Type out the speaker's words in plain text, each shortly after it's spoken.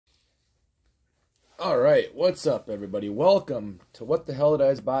Alright, what's up everybody? Welcome to What the Hell Did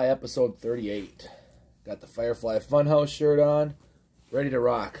I Buy episode 38. Got the Firefly Funhouse shirt on, ready to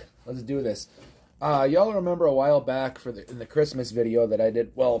rock. Let's do this. Y'all remember a while back in the Christmas video that I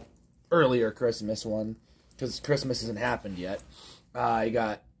did, well, earlier Christmas one, because Christmas hasn't happened yet. I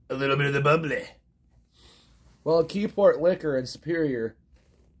got a little bit of the bubbly. Well, Keyport Liquor in Superior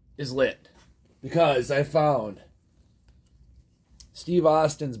is lit, because I found Steve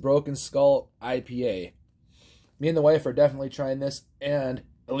Austin's Broken Skull IPA. Me and the wife are definitely trying this and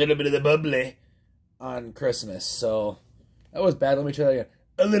a little bit of the bubbly on Christmas. So that was bad. Let me try that again.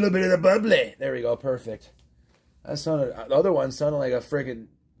 A little bit of the bubbly. There we go. Perfect. The other one sounded like a freaking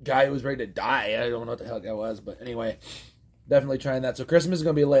guy who was ready to die. I don't know what the hell that was, but anyway, definitely trying that. So Christmas is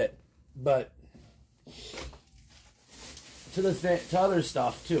gonna be lit. But to other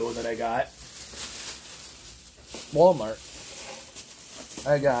stuff too that I got. Walmart.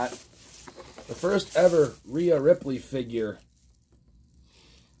 I got the first ever Rhea Ripley figure.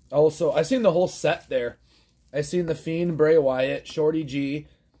 Also, I seen the whole set there. I seen the Fiend, Bray Wyatt, Shorty G,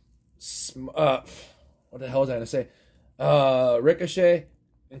 what the hell was I gonna say? Ricochet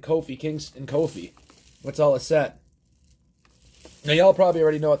and Kofi Kofi. What's all a set? Now y'all probably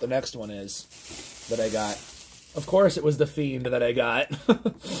already know what the next one is that I got. Of course, it was the Fiend that I got.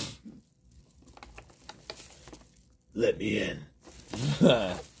 Let me in.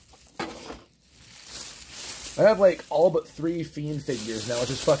 I have like all but 3 Fiend figures now, which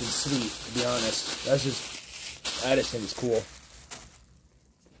is fucking sweet, to be honest. I just think it's cool.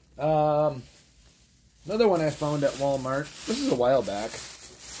 Another one I found at Walmart. This is a while back.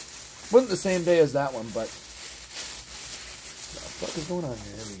 Wasn't the same day as that one, but what the fuck is going on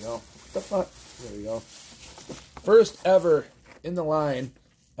here? There we go. What the fuck? There we go. First ever in the line,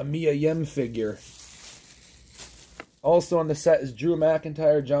 a Mia Yim figure. Also on the set is Drew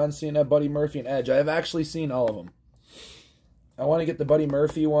McIntyre, John Cena, Buddy Murphy, and Edge. I have actually seen all of them. I want to get the Buddy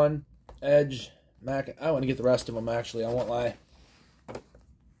Murphy one, Edge, I want to get the rest of them, actually. I won't lie.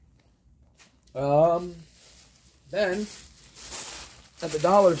 Then, at the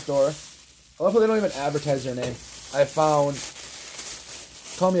dollar store, I love how they don't even advertise their name. I found,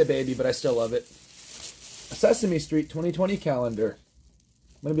 call me a baby, but I still love it, a Sesame Street 2020 calendar.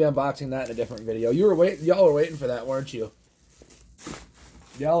 I'm going to be unboxing that in a different video. Y'all were waiting for that, weren't you?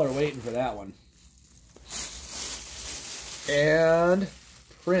 Y'all are waiting for that one. And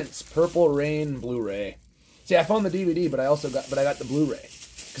Prince Purple Rain Blu-ray. See, I found the DVD, but I got the Blu-ray,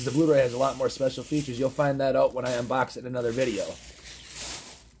 because the Blu-ray has a lot more special features. You'll find that out when I unbox it in another video.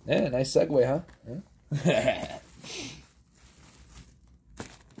 Yeah, nice segue, huh? Yeah.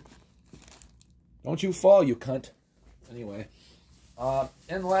 Don't you fall, you cunt. Anyway.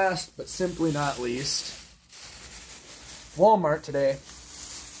 And last, but simply not least, Walmart today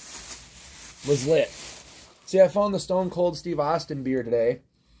was lit. See, I found the Stone Cold Steve Austin beer today,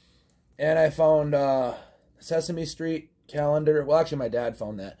 and I found Sesame Street calendar. Well, actually, my dad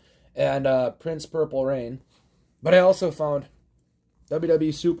found that, and Prince Purple Rain. But I also found WWE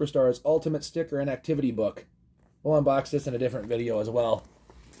Superstars Ultimate Sticker and Activity Book. We'll unbox this in a different video as well.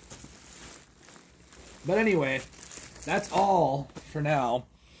 But anyway, that's all for now.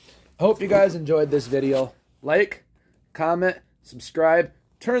 I hope you guys enjoyed this video. Like, comment, subscribe,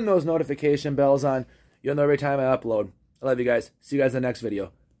 turn those notification bells on. You'll know every time I upload. I love you guys. See you guys in the next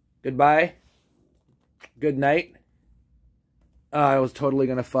video. Goodbye. Good night. I was totally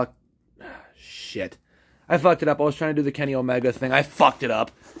gonna fuck. Shit. I fucked it up. I was trying to do the Kenny Omega thing. I fucked it up.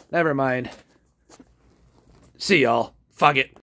 Never mind. See y'all. Fuck it.